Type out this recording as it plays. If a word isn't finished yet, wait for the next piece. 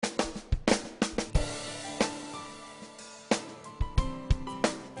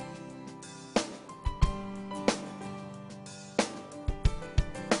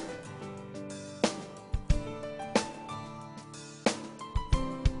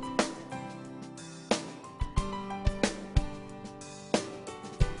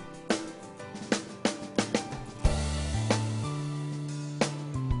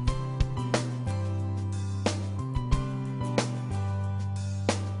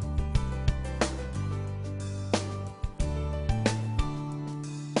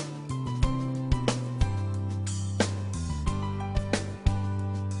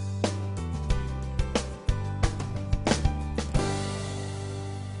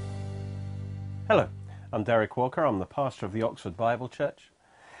Hello, I'm Derek Walker. I'm the pastor of the Oxford Bible Church,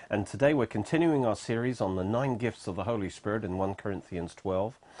 and today we're continuing our series on the 9 gifts of the Holy Spirit in 1 Corinthians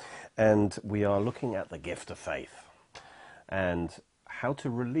 12, and we are looking at the gift of faith and how to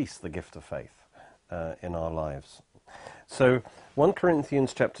release the gift of faith in our lives. So 1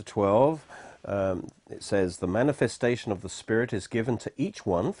 Corinthians chapter 12, it says, "The manifestation of the Spirit is given to each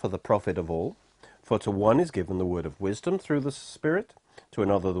one for the profit of all. For to one is given the word of wisdom through the Spirit, to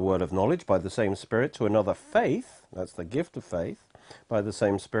another the word of knowledge by the same Spirit, to another faith," that's the gift of faith, "by the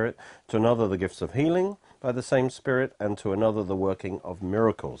same Spirit, to another the gifts of healing by the same Spirit, and to another the working of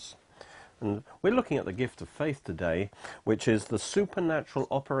miracles." And we're looking at the gift of faith today, which is the supernatural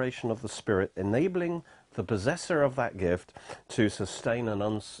operation of the Spirit, enabling the possessor of that gift to sustain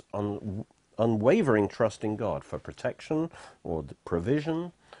an unwavering trust in God for protection or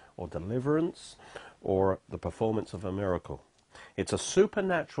provision or deliverance or the performance of a miracle. It's a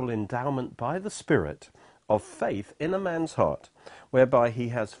supernatural endowment by the Spirit of faith in a man's heart, whereby he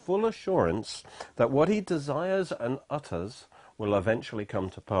has full assurance that what he desires and utters will eventually come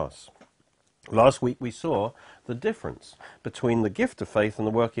to pass. Last week we saw the difference between the gift of faith and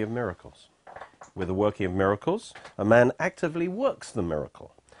the working of miracles. With the working of miracles, a man actively works the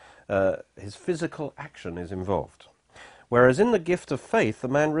miracle. His physical action is involved. Whereas in the gift of faith, the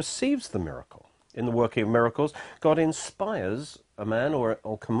man receives the miracle. In the working of miracles, God inspires a man or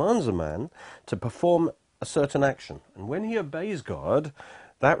commands a man to perform a certain action. And when he obeys God,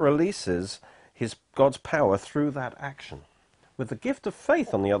 that releases God's power through that action. With the gift of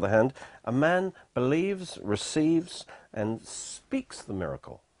faith, on the other hand, a man believes, receives, and speaks the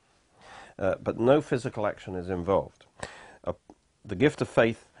miracle. But no physical action is involved. The gift of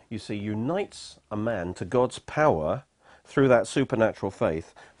faith, you see, unites a man to God's power through that supernatural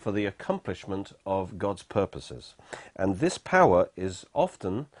faith for the accomplishment of God's purposes. And this power is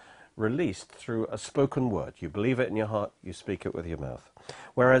often released through a spoken word. You believe it in your heart, you speak it with your mouth.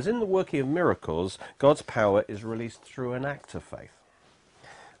 Whereas in the working of miracles, God's power is released through an act of faith.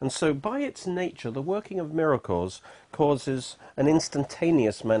 And so by its nature, the working of miracles causes an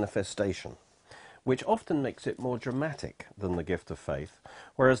instantaneous manifestation, which often makes it more dramatic than the gift of faith,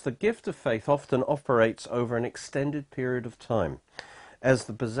 whereas the gift of faith often operates over an extended period of time, as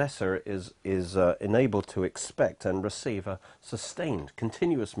the possessor is enabled to expect and receive a sustained,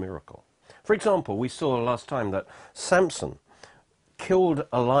 continuous miracle. For example, we saw last time that Samson killed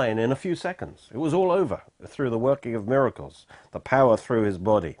a lion in a few seconds. It was all over through the working of miracles, the power through his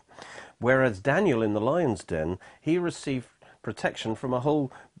body. Whereas Daniel in the lion's den, he received protection from a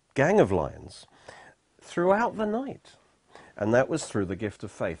whole gang of lions throughout the night. And that was through the gift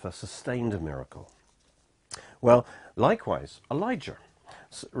of faith, a sustained miracle. Well, likewise, Elijah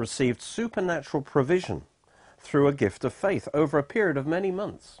received supernatural provision through a gift of faith over a period of many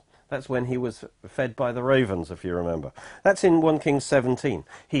months. That's when he was fed by the ravens, if you remember. That's in 1 Kings 17.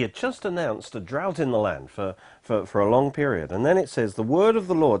 He had just announced a drought in the land for a long period. And then it says, "The word of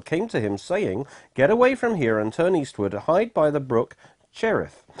the Lord came to him, saying, Get away from here and turn eastward, hide by the brook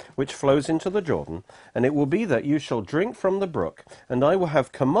Cherith, which flows into the Jordan, and it will be that you shall drink from the brook, and I will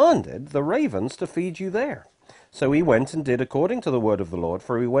have commanded the ravens to feed you there." So he went and did according to the word of the Lord,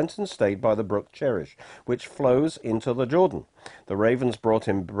 for he went and stayed by the brook Cherith, which flows into the Jordan. The ravens brought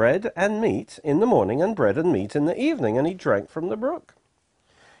him bread and meat in the morning, and bread and meat in the evening, and he drank from the brook.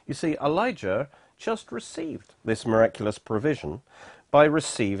 You see, Elijah just received this miraculous provision by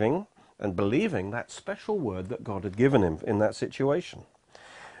receiving and believing that special word that God had given him in that situation.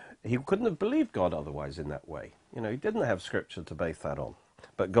 He couldn't have believed God otherwise in that way. He didn't have scripture to base that on.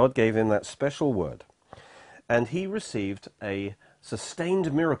 But God gave him that special word. And he received a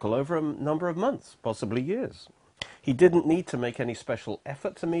sustained miracle over a number of months, possibly years. He didn't need to make any special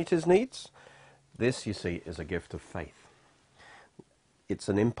effort to meet his needs. This, you see, is a gift of faith. It's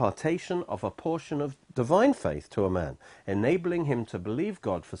an impartation of a portion of divine faith to a man, enabling him to believe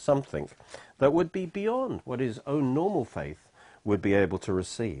God for something that would be beyond what his own normal faith would be able to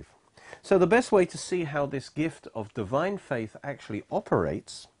receive. So the best way to see how this gift of divine faith actually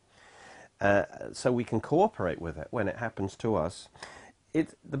operates, so we can cooperate with it when it happens to us,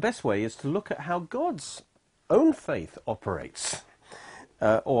 the best way is to look at how God's own faith operates,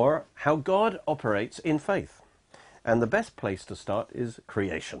 or how God operates in faith. And the best place to start is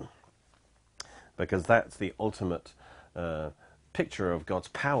creation, because that's the ultimate picture of God's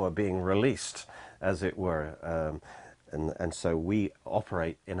power being released, as it were. And so we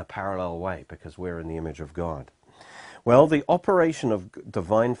operate in a parallel way because we're in the image of God. Well, the operation of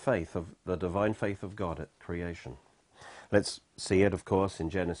divine faith, of the divine faith of God at creation. Let's see it, of course, in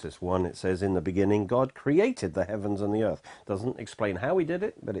Genesis 1. It says, "In the beginning, God created the heavens and the earth." Doesn't explain how he did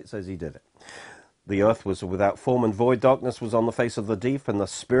it, but it says he did it. The earth was without form and void, darkness was on the face of the deep, and the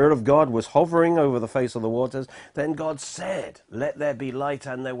Spirit of God was hovering over the face of the waters. Then God said, "Let there be light,"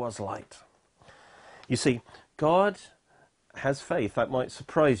 and there was light. You see, God has faith. That might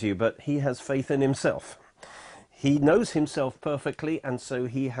surprise you, but he has faith in himself. He knows himself perfectly, and so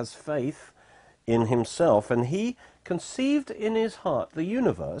he has faith in himself. And he conceived in his heart the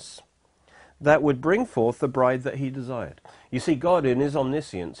universe that would bring forth the bride that he desired. You see, God, in his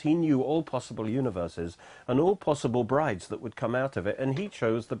omniscience, he knew all possible universes and all possible brides that would come out of it, and he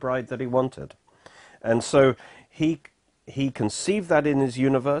chose the bride that he wanted. And so he conceived that in his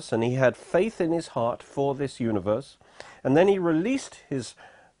universe, and he had faith in his heart for this universe. And then he released his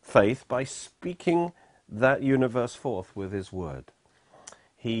faith by speaking that universe forth with his word.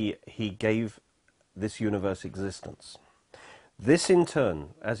 He gave this universe existence. This in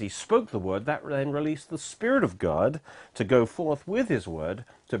turn, as he spoke the word, that then released the Spirit of God to go forth with his word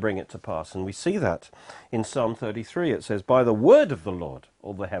to bring it to pass. And we see that in Psalm 33. It says, "By the word of the Lord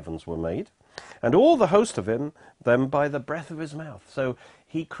all the heavens were made, and all the host of them by the breath of his mouth." So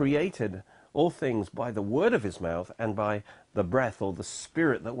he created all things by the word of his mouth and by the breath or the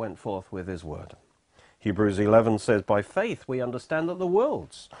Spirit that went forth with his word. Hebrews 11 says, "By faith we understand that the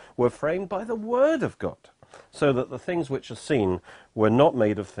worlds were framed by the word of God, so that the things which are seen were not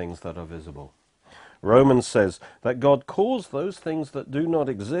made of things that are visible." Romans says that God calls those things that do not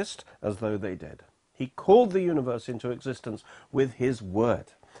exist as though they did. He called the universe into existence with his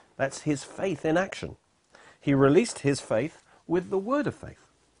word. That's his faith in action. He released his faith with the word of faith.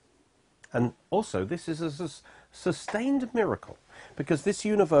 And also, this is a sustained miracle, because this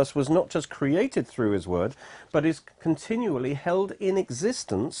universe was not just created through his word, but is continually held in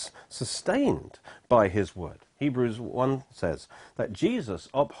existence, sustained by his word. Hebrews 1 says that Jesus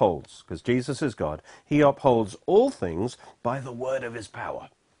upholds, because Jesus is God, he upholds all things by the word of his power.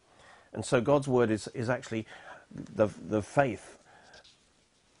 And so God's word is actually the faith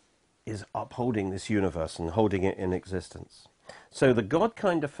is upholding this universe and holding it in existence. So the God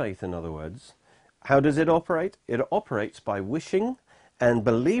kind of faith, in other words, how does it operate? It operates by wishing and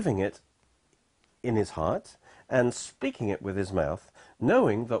believing it in his heart and speaking it with his mouth,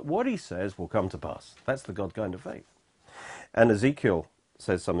 knowing that what he says will come to pass. That's the God kind of faith. And Ezekiel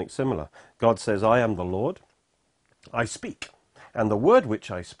says something similar. God says, "I am the Lord, I speak, and the word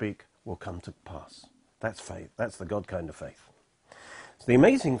which I speak will come to pass." That's faith. That's the God kind of faith. So the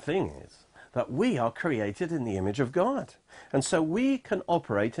amazing thing is that we are created in the image of God. And so we can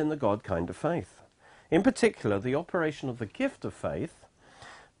operate in the God kind of faith. In particular, the operation of the gift of faith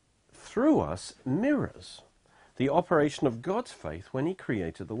through us mirrors the operation of God's faith when he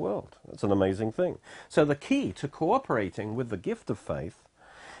created the world. That's an amazing thing. So the key to cooperating with the gift of faith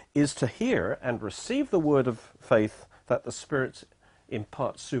is to hear and receive the word of faith that the Spirit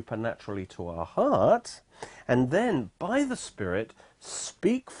imparts supernaturally to our heart, and then by the Spirit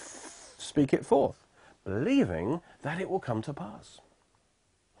speak it forth, believing that it will come to pass.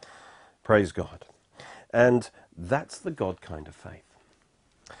 Praise God. And that's the God kind of faith.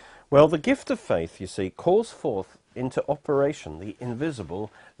 Well, the gift of faith, you see, calls forth into operation the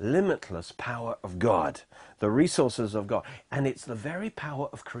invisible, limitless power of God, the resources of God. And it's the very power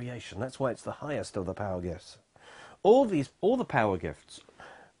of creation. That's why it's the highest of the power gifts. All the power gifts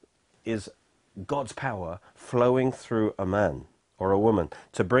is God's power flowing through a man or a woman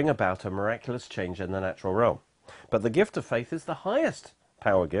to bring about a miraculous change in the natural realm. But the gift of faith is the highest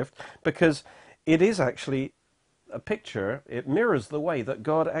power gift because it is actually a picture, it mirrors the way that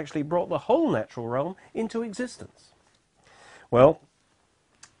God actually brought the whole natural realm into existence. Well,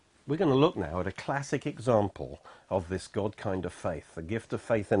 we're going to look now at a classic example of this God kind of faith, the gift of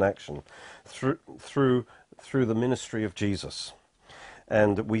faith in action, through the ministry of Jesus.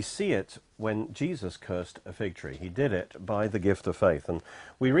 And we see it when Jesus cursed a fig tree. He did it by the gift of faith. And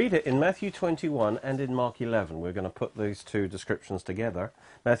we read it in Matthew 21 and in Mark 11. We're going to put these two descriptions together.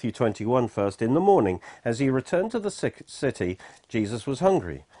 Matthew 21 first. "In the morning, as he returned to the city, Jesus was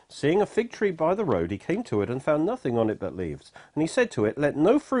hungry. Seeing a fig tree by the road, he came to it and found nothing on it but leaves. And he said to it, 'Let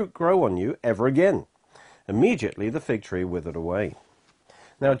no fruit grow on you ever again.' Immediately the fig tree withered away."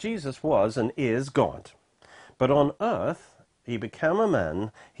 Now Jesus was and is God. But on earth, he became a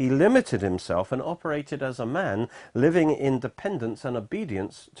man, he limited himself and operated as a man, living in dependence and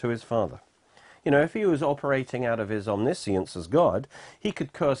obedience to his Father. You know, if he was operating out of his omniscience as God, he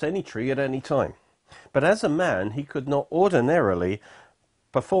could curse any tree at any time. But as a man, he could not ordinarily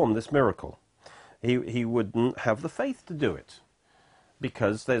perform this miracle. He wouldn't have the faith to do it,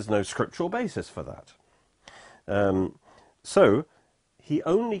 because there's no scriptural basis for that. So he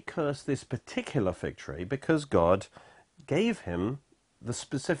only cursed this particular fig tree because God gave him the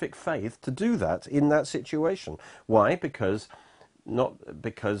specific faith to do that in that situation. Why? Not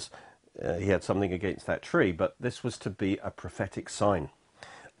because he had something against that tree, but this was to be a prophetic sign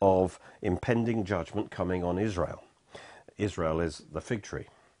of impending judgment coming on Israel. Israel is the fig tree.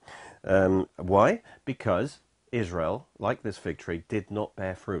 Why? Because Israel, like this fig tree, did not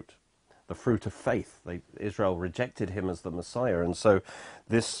bear fruit. The fruit of faith. Israel rejected him as the Messiah, and so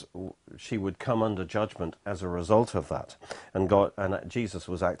she would come under judgment as a result of that. And Jesus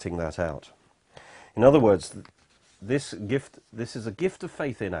was acting that out. In other words, this is a gift of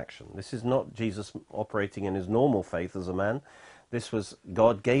faith in action. This is not Jesus operating in his normal faith as a man. This was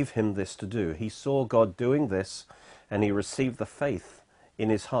God gave him this to do. He saw God doing this, and he received the faith in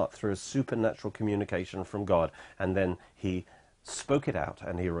his heart through a supernatural communication from God, and then he spoke it out,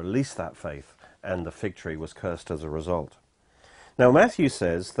 and he released that faith, and the fig tree was cursed as a result. Now Matthew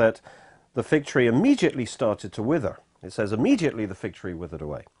says that the fig tree immediately started to wither. It says immediately the fig tree withered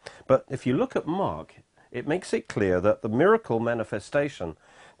away. But if you look at Mark, it makes it clear that the miracle manifestation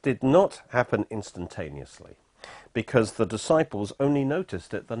did not happen instantaneously, because the disciples only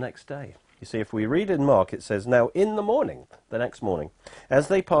noticed it the next day. You see, if we read in Mark, it says, "Now in the morning," the next morning, "as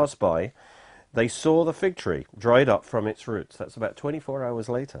they passed by, they saw the fig tree dried up from its roots." That's about 24 hours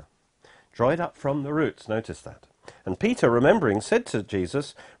later. Dried up from the roots, notice that. "And Peter, remembering, said to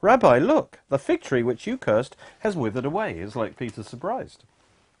Jesus, 'Rabbi, look, the fig tree which you cursed has withered away.'" It's like Peter's surprised.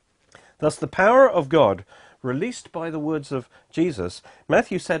 Thus the power of God, released by the words of Jesus,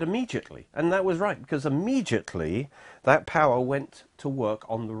 Matthew said immediately. And that was right, because immediately that power went to work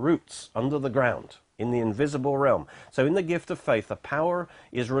on the roots, under the ground, in the invisible realm. So in the gift of faith, the power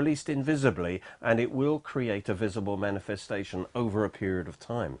is released invisibly, and it will create a visible manifestation over a period of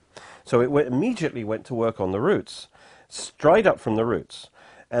time. So it immediately went to work on the roots, dried up from the roots.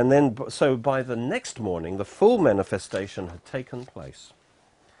 And then, so by the next morning, the full manifestation had taken place.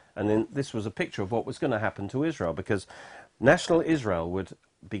 And then this was a picture of what was going to happen to Israel, because national Israel would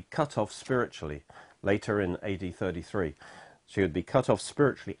be cut off spiritually later in AD 33. She would be cut off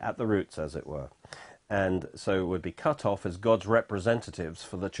spiritually at the roots, as it were. And so would be cut off as God's representatives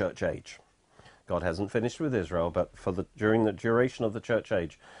for the church age. God hasn't finished with Israel, but during the duration of the church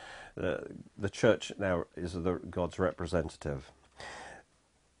age, the church now is God's representative.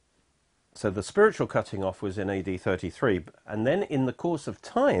 So the spiritual cutting off was in AD 33, and then in the course of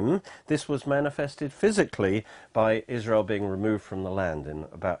time, this was manifested physically by Israel being removed from the land in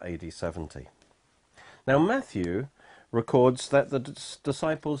about AD 70. Now Matthew records that the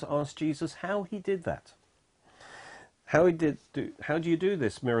disciples asked Jesus how he did that. How do you do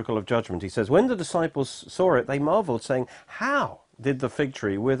this miracle of judgment? He says, when the disciples saw it, they marveled, saying, "How did the fig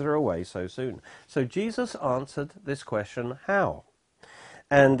tree wither away so soon?" So Jesus answered this question, how?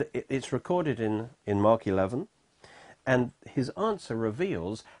 And it's recorded in Mark 11, and his answer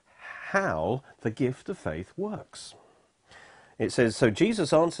reveals how the gift of faith works. It says, "So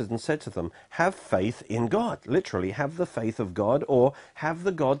Jesus answered and said to them, 'Have faith in God.'" Literally, have the faith of God, or have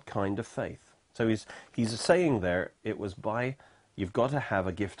the God kind of faith. So he's saying there, you've got to have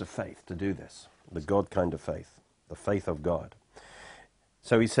a gift of faith to do this, the God kind of faith, the faith of God.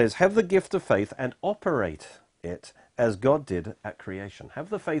 So he says, have the gift of faith and operate it as God did at creation. Have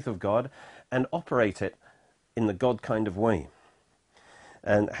the faith of God and operate it in the God kind of way.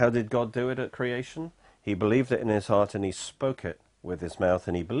 And how did God do it at creation? He believed it in his heart, and he spoke it with his mouth,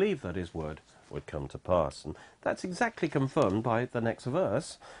 and he believed that his word would come to pass. And that's exactly confirmed by the next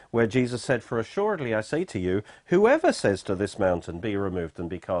verse, where Jesus said, "For assuredly I say to you, whoever says to this mountain, 'Be removed and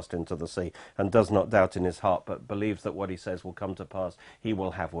be cast into the sea,' and does not doubt in his heart, but believes that what he says will come to pass, he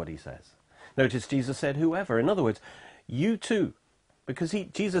will have what he says." Notice Jesus said whoever. In other words, you too, because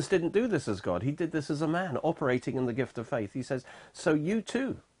Jesus didn't do this as God. He did this as a man operating in the gift of faith. He says, so you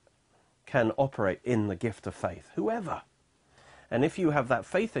too can operate in the gift of faith, whoever. And if you have that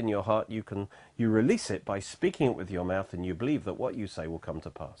faith in your heart, you release it by speaking it with your mouth, and you believe that what you say will come to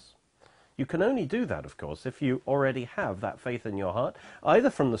pass. You can only do that, of course, if you already have that faith in your heart, either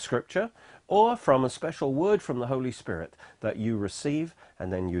from the scripture or from a special word from the Holy Spirit that you receive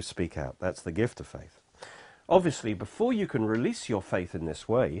and then you speak out. That's the gift of faith. Obviously, before you can release your faith in this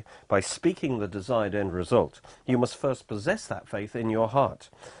way, by speaking the desired end result, you must first possess that faith in your heart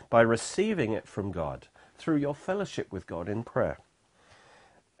by receiving it from God through your fellowship with God in prayer.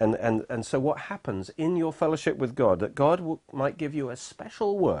 And so what happens in your fellowship with God, that God might give you a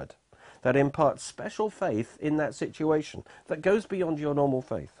special word that imparts special faith in that situation that goes beyond your normal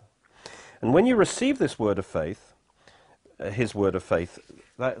faith. And when you receive this word of faith, his word of faith,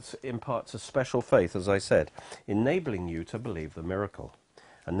 that imparts a special faith, as I said, enabling you to believe the miracle.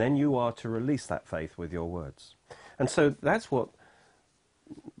 And then you are to release that faith with your words. And so that's what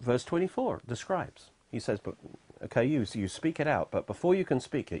verse 24 describes. He says, but okay, you speak it out, but before you can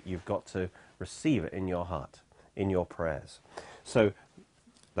speak it, you've got to receive it in your heart, in your prayers. So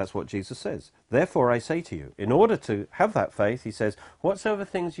that's what Jesus says. Therefore I say to you, in order to have that faith, he says, whatsoever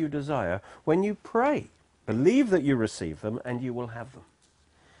things you desire, when you pray, believe that you receive them and you will have them.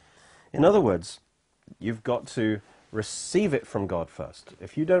 In other words, you've got to receive it from God first.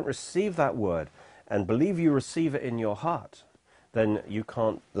 If you don't receive that word and believe you receive it in your heart, then you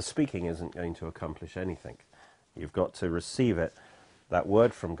can't, the speaking isn't going to accomplish anything. You've got to receive it, that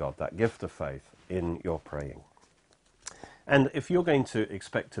word from God, that gift of faith, in your praying. And if you're going to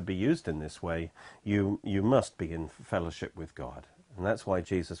expect to be used in this way, you must be in fellowship with God. And that's why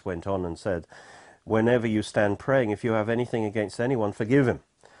Jesus went on and said, whenever you stand praying, if you have anything against anyone, forgive him,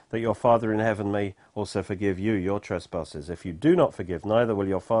 that your Father in heaven may also forgive you your trespasses. If you do not forgive, neither will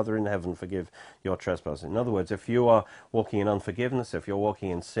your Father in heaven forgive your trespasses. In other words, if you are walking in unforgiveness, if you're walking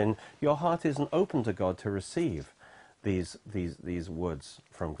in sin, your heart isn't open to God to receive these words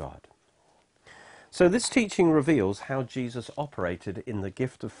from God. So this teaching reveals how Jesus operated in the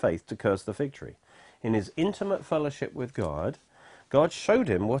gift of faith to curse the fig tree. In his intimate fellowship with God, God showed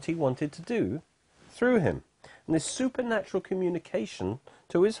him what he wanted to do through him. And this supernatural communication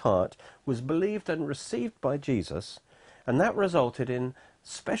to his heart was believed and received by Jesus, and that resulted in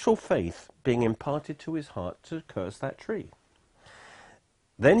special faith being imparted to his heart to curse that tree.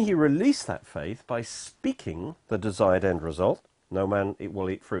 Then he released that faith by speaking the desired end result. No man will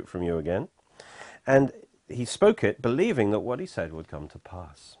eat fruit from you again. And he spoke it believing that what he said would come to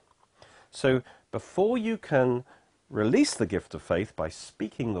pass. So before you can release the gift of faith by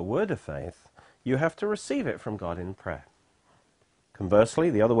speaking the word of faith, you have to receive it from God in prayer. Conversely,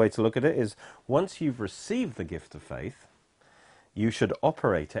 the other way to look at it is, once you've received the gift of faith, you should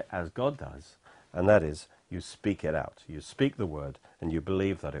operate it as God does, and that is, you speak it out. You speak the word, and you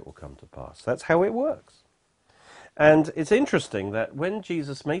believe that it will come to pass. That's how it works. And it's interesting that when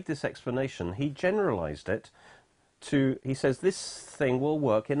Jesus made this explanation, he generalized it to, he says, this thing will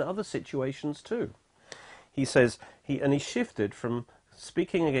work in other situations too. He says, he shifted from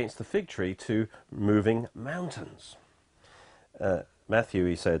speaking against the fig tree to moving mountains. Matthew,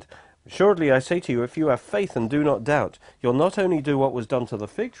 he said, surely I say to you, if you have faith and do not doubt, you'll not only do what was done to the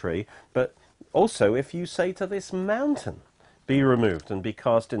fig tree, but also if you say to this mountain, be removed and be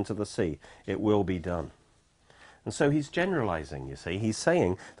cast into the sea, it will be done. And so he's generalizing, you see. He's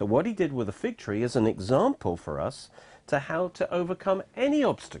saying that what he did with the fig tree is an example for us to how to overcome any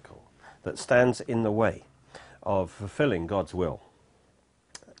obstacle that stands in the way of fulfilling God's will.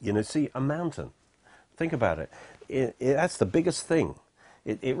 You know, see, a mountain, think about it. That's the biggest thing.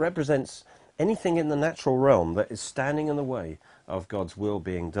 It represents anything in the natural realm that is standing in the way of God's will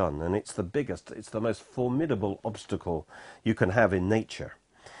being done. And it's the biggest, it's the most formidable obstacle you can have in nature.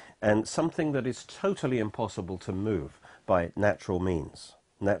 And something that is totally impossible to move by natural means,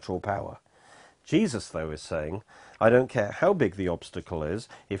 natural power. Jesus, though, is saying, I don't care how big the obstacle is,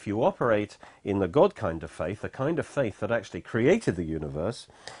 if you operate in the God kind of faith, the kind of faith that actually created the universe,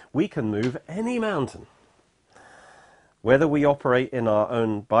 we can move any mountain. Whether we operate in our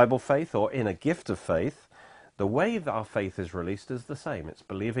own Bible faith or in a gift of faith, the way that our faith is released is the same. It's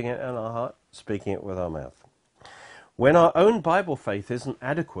believing it in our heart, speaking it with our mouth. When our own Bible faith isn't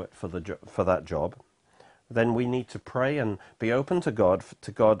adequate for that job, then we need to pray and be open to God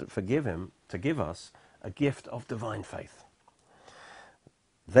forgive him to give us a gift of divine faith.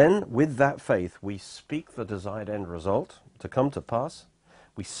 Then, with that faith, we speak the desired end result to come to pass.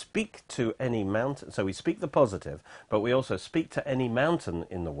 We speak to any mountain, so we speak the positive, but we also speak to any mountain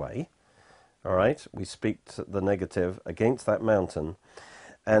in the way. All right, we speak to the negative against that mountain,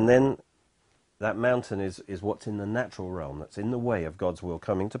 and then that mountain is what's in the natural realm, that's in the way of God's will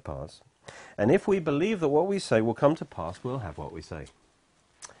coming to pass. And if we believe that what we say will come to pass, we'll have what we say.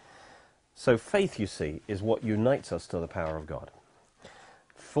 So faith, you see, is what unites us to the power of God.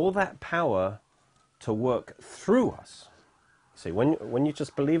 For that power to work through us, see, when you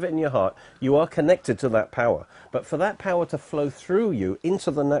just believe it in your heart, you are connected to that power. But for that power to flow through you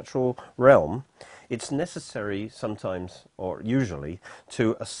into the natural realm, it's necessary sometimes, or usually,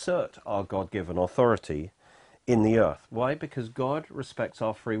 to assert our God-given authority in the earth. Why? Because God respects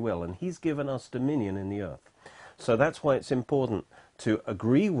our free will, and he's given us dominion in the earth. So that's why it's important to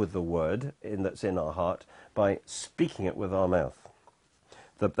agree with the word that's in our heart by speaking it with our mouth.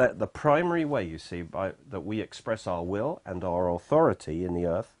 The primary way, you see, that we express our will and our authority in the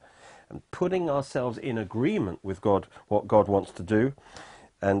earth, and putting ourselves in agreement with God, what God wants to do,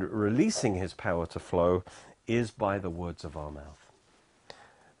 and releasing his power to flow, is by the words of our mouth.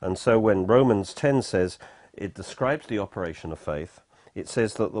 And so when Romans 10 says, it describes the operation of faith, it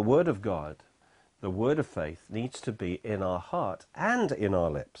says that the word of God, the word of faith, needs to be in our heart and in our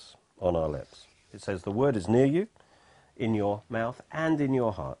lips, on our lips. It says the word is near you, in your mouth and in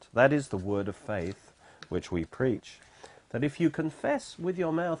your heart. That is the word of faith which we preach. That if you confess with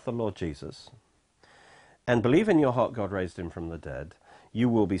your mouth the Lord Jesus and believe in your heart God raised him from the dead, you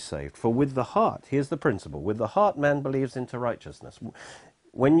will be saved. For with the heart, here's the principle, with the heart man believes into righteousness.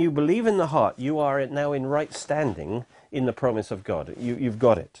 When you believe in the heart, you are now in right standing in the promise of God. You've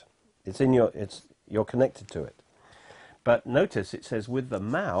got it. You're connected to it. But notice it says with the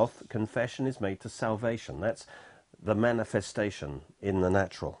mouth, confession is made to salvation. That's the manifestation in the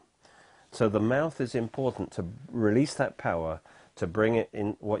natural. So the mouth is important to release that power, to bring it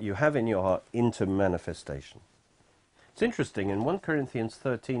in, what you have in your heart, into manifestation. It's interesting, in 1 Corinthians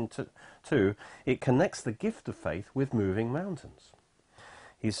 13:2, it connects the gift of faith with moving mountains.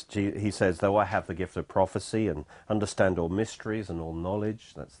 He says, though I have the gift of prophecy and understand all mysteries and all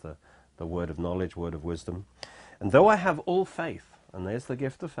knowledge, that's the word of knowledge, word of wisdom, and though I have all faith, and there's the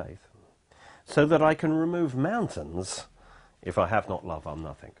gift of faith, so that I can remove mountains, if I have not love, I'm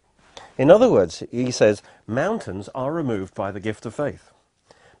nothing. In other words, he says, mountains are removed by the gift of faith.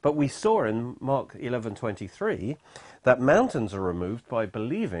 But we saw in Mark 11:23 that mountains are removed by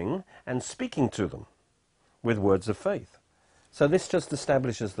believing and speaking to them with words of faith. So this just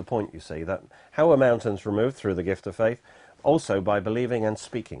establishes the point, you see, that how are mountains removed? Through the gift of faith, also by believing and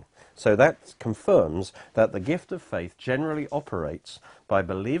speaking. So that confirms that the gift of faith generally operates by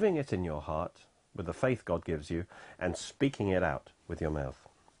believing it in your heart, with the faith God gives you, and speaking it out with your mouth.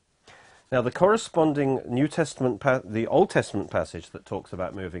 Now the corresponding the Old Testament passage that talks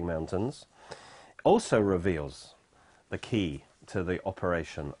about moving mountains also reveals the key to the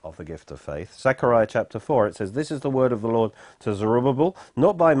operation of the gift of faith. Zechariah chapter 4, it says, "This is the word of the Lord to Zerubbabel,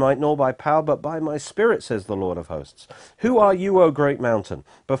 not by might nor by power, but by my spirit, says the Lord of hosts. Who are you, O great mountain?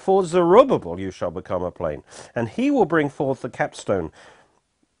 Before Zerubbabel you shall become a plain, and he will bring forth the capstone."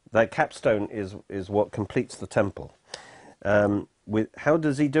 That capstone is what completes the temple. How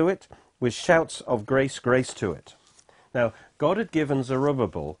does he do it? With shouts of grace, grace to it. Now, God had given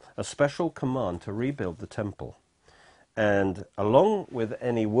Zerubbabel a special command to rebuild the temple. And along with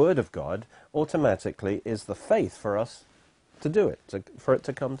any word of God, automatically is the faith for us to do it, for it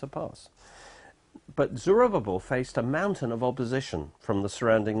to come to pass. But Zerubbabel faced a mountain of opposition from the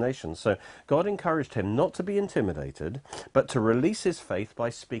surrounding nations. So God encouraged him not to be intimidated, but to release his faith by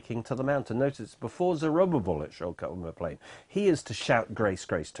speaking to the mountain. Notice, before Zerubbabel it shall come a plain. He is to shout grace,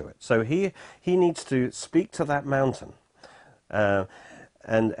 grace to it. So he needs to speak to that mountain.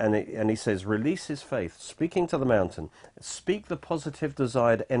 And he says, release his faith, speaking to the mountain. Speak the positive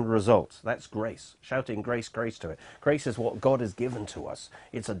desired end result. That's grace, shouting grace, grace to it. Grace is what God has given to us.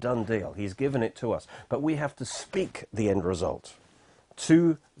 It's a done deal. He's given it to us. But we have to speak the end result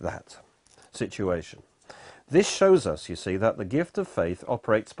to that situation. This shows us, you see, that the gift of faith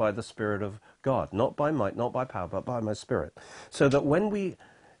operates by the Spirit of God, not by might, not by power, but by my Spirit. So that when we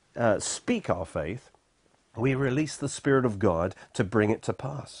speak our faith, we release the Spirit of God to bring it to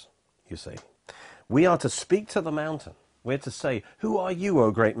pass, you see. We are to speak to the mountain. We're to say, who are you,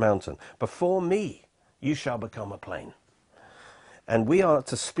 O great mountain? Before me, you shall become a plain. And we are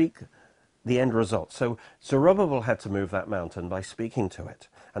to speak the end result. So Zerubbabel had to move that mountain by speaking to it,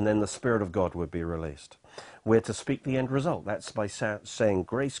 and then the Spirit of God would be released. We're to speak the end result. That's by saying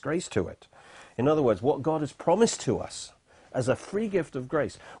grace, grace to it. In other words, what God has promised to us as a free gift of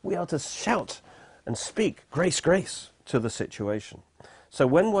grace, we are to shout and speak grace, grace to the situation. So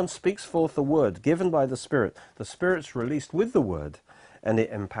when one speaks forth the word given by the Spirit's released with the word, and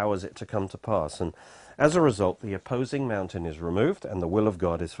it empowers it to come to pass. And as a result, the opposing mountain is removed and the will of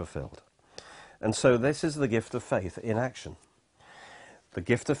God is fulfilled. And so this is the gift of faith in action. The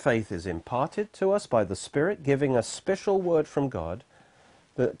gift of faith is imparted to us by the Spirit, giving a special word from God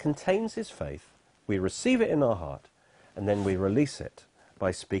that contains his faith. We receive it in our heart, and then we release it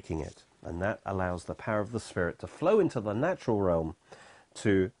by speaking it. And that allows the power of the Spirit to flow into the natural realm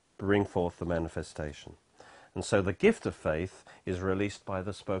to bring forth the manifestation. And so the gift of faith is released by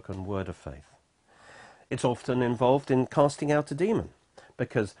the spoken word of faith. It's often involved in casting out a demon,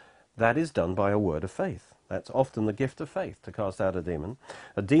 because that is done by a word of faith. That's often the gift of faith, to cast out a demon.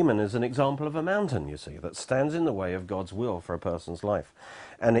 A demon is an example of a mountain, you see, that stands in the way of God's will for a person's life.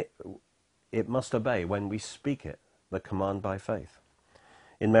 And it must obey when we speak it, the command by faith.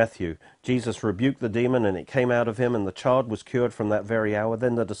 In Matthew, Jesus rebuked the demon and it came out of him, and the child was cured from that very hour.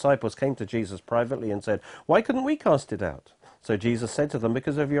 Then the disciples came to Jesus privately and said, "Why couldn't we cast it out?" So Jesus said to them,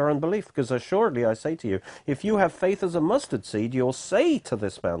 "Because of your unbelief. Because assuredly I say to you, if you have faith as a mustard seed, you'll say to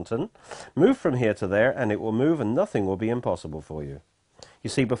this mountain, 'Move from here to there,' and it will move, and nothing will be impossible for you." You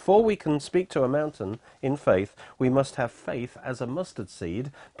see, before we can speak to a mountain in faith, we must have faith as a mustard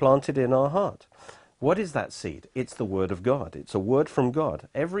seed planted in our heart. What is that seed? It's the Word of God. It's a word from God.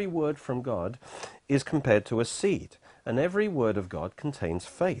 Every word from God is compared to a seed, and every word of God contains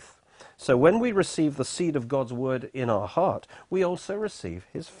faith. So when we receive the seed of God's word in our heart, we also receive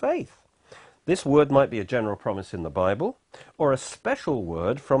his faith. This word might be a general promise in the Bible, or a special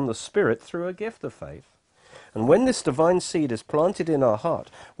word from the Spirit through a gift of faith. And when this divine seed is planted in our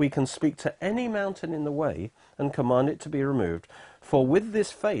heart, we can speak to any mountain in the way and command it to be removed. For with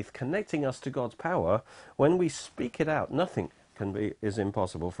this faith connecting us to God's power, when we speak it out, nothing is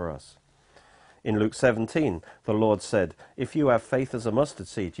impossible for us. In Luke 17, the Lord said, if you have faith as a mustard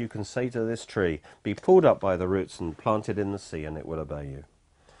seed, you can say to this tree, be pulled up by the roots and planted in the sea, and it will obey you.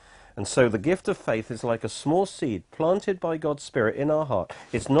 And so the gift of faith is like a small seed planted by God's Spirit in our heart.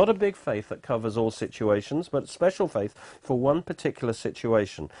 It's not a big faith that covers all situations, but special faith for one particular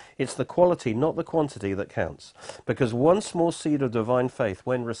situation. It's the quality, not the quantity, that counts. Because one small seed of divine faith,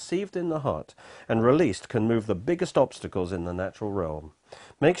 when received in the heart and released, can move the biggest obstacles in the natural realm.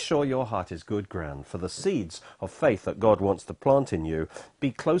 Make sure your heart is good ground for the seeds of faith that God wants to plant in you.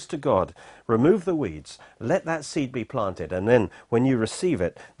 Be close to God. Remove the weeds. Let that seed be planted. And then when you receive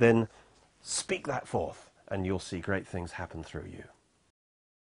it, then speak that forth, and you'll see great things happen through you.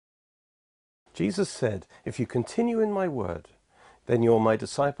 Jesus said, if you continue in my word, then you're my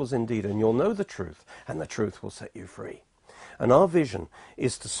disciples indeed, and you'll know the truth, and the truth will set you free. And our vision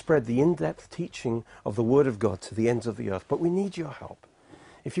is to spread the in-depth teaching of the Word of God to the ends of the earth. But we need your help.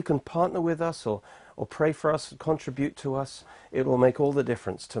 If you can partner with us or pray for us, contribute to us, it will make all the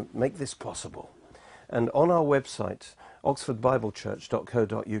difference to make this possible. And on our website,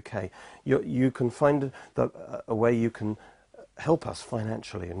 oxfordbiblechurch.co.uk, you can find a way you can help us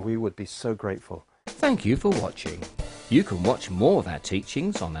financially, and we would be so grateful. Thank you for watching. You can watch more of our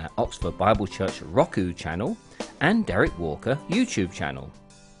teachings on our Oxford Bible Church Roku channel and Derek Walker YouTube channel.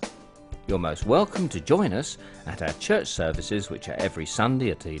 You're most welcome to join us at our church services, which are every Sunday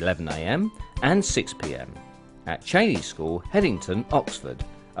at 11 AM and 6 PM at Cheney School, Headington, Oxford,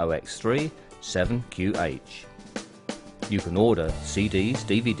 OX3 7QH. You can order CDs,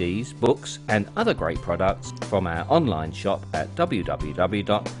 DVDs, books and other great products from our online shop at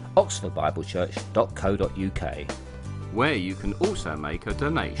www.oxfordbiblechurch.co.uk, where you can also make a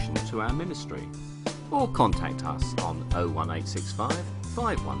donation to our ministry, or contact us on 01865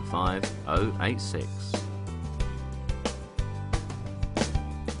 515 086.